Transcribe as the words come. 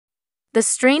The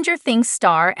Stranger Things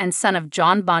star and son of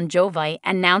Jon Bongiovi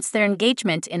announced their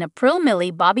engagement in April.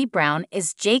 Millie Bobby Brown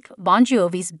is Jake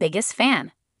Bongiovi's biggest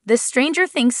fan. The Stranger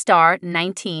Things star,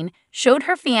 19, showed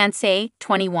her fiancé,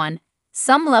 21,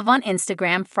 some love on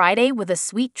Instagram Friday with a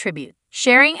sweet tribute,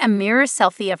 sharing a mirror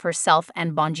selfie of herself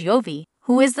and Bongiovi,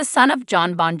 who is the son of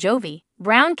Jon Bongiovi.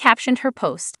 Brown captioned her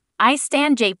post, "I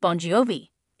stan Jake Bongiovi."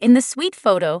 In the sweet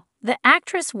photo, the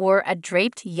actress wore a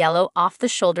draped yellow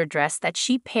off-the-shoulder dress that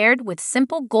she paired with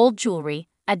simple gold jewelry,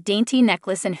 a dainty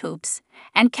necklace and hoops,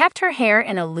 and kept her hair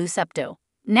in a loose updo.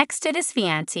 Next to his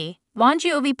fiancé,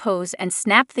 Bongiovi posed and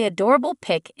snapped the adorable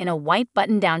pic in a white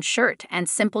button-down shirt and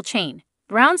simple chain.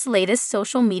 Brown's latest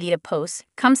social media post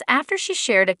comes after she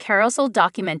shared a carousel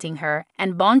documenting her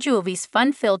and Bongiovi's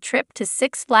fun-filled trip to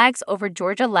Six Flags Over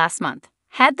Georgia last month.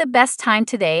 "Had the best time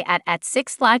today at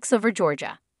Six Flags Over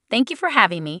Georgia. Thank you for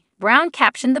having me," Brown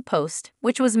captioned the post,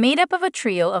 which was made up of a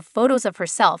trio of photos of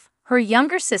herself, her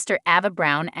younger sister Ava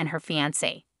Brown, and her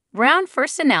fiancé. Brown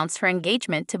first announced her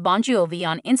engagement to Bongiovi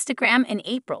on Instagram in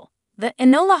April. The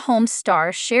Enola Holmes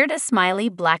star shared a smiley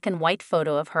black and white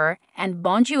photo of her and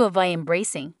Bongiovi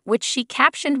embracing, which she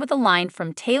captioned with a line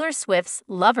from Taylor Swift's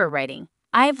Lover writing,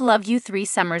 "I've loved you 3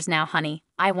 summers now, honey,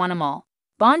 I want 'em all."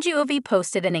 Bongiovi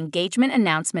posted an engagement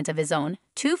announcement of his own,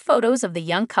 2 photos of the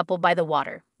young couple by the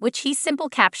water, which he simple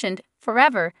captioned,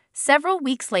 "Forever." Several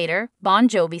weeks later,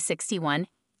 Bongiovi, 61,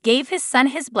 gave his son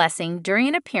his blessing during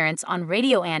an appearance on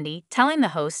Radio Andy, telling the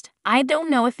host, "I don't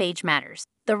know if age matters."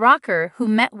 The rocker, who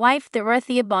met wife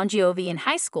Dorothea Bongiovi in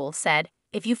high school, said,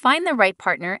 "If you find the right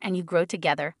partner and you grow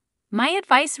together, my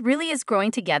advice really is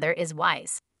growing together is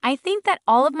wise. I think that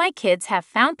all of my kids have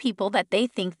found people that they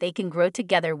think they can grow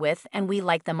together with, and we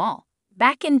like them all."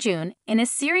 Back in June, in a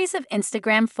series of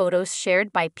Instagram photos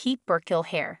shared by Pete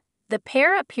Burkill-Hare, the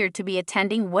pair appeared to be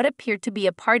attending what appeared to be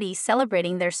a party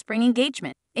celebrating their spring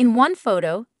engagement. In one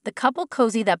photo, the couple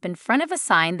cozied up in front of a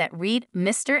sign that read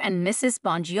 "Mr. and Mrs.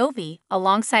 Bongiovi"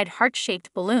 alongside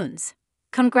heart-shaped balloons.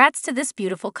 "Congrats to this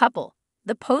beautiful couple,"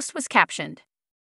 the post was captioned.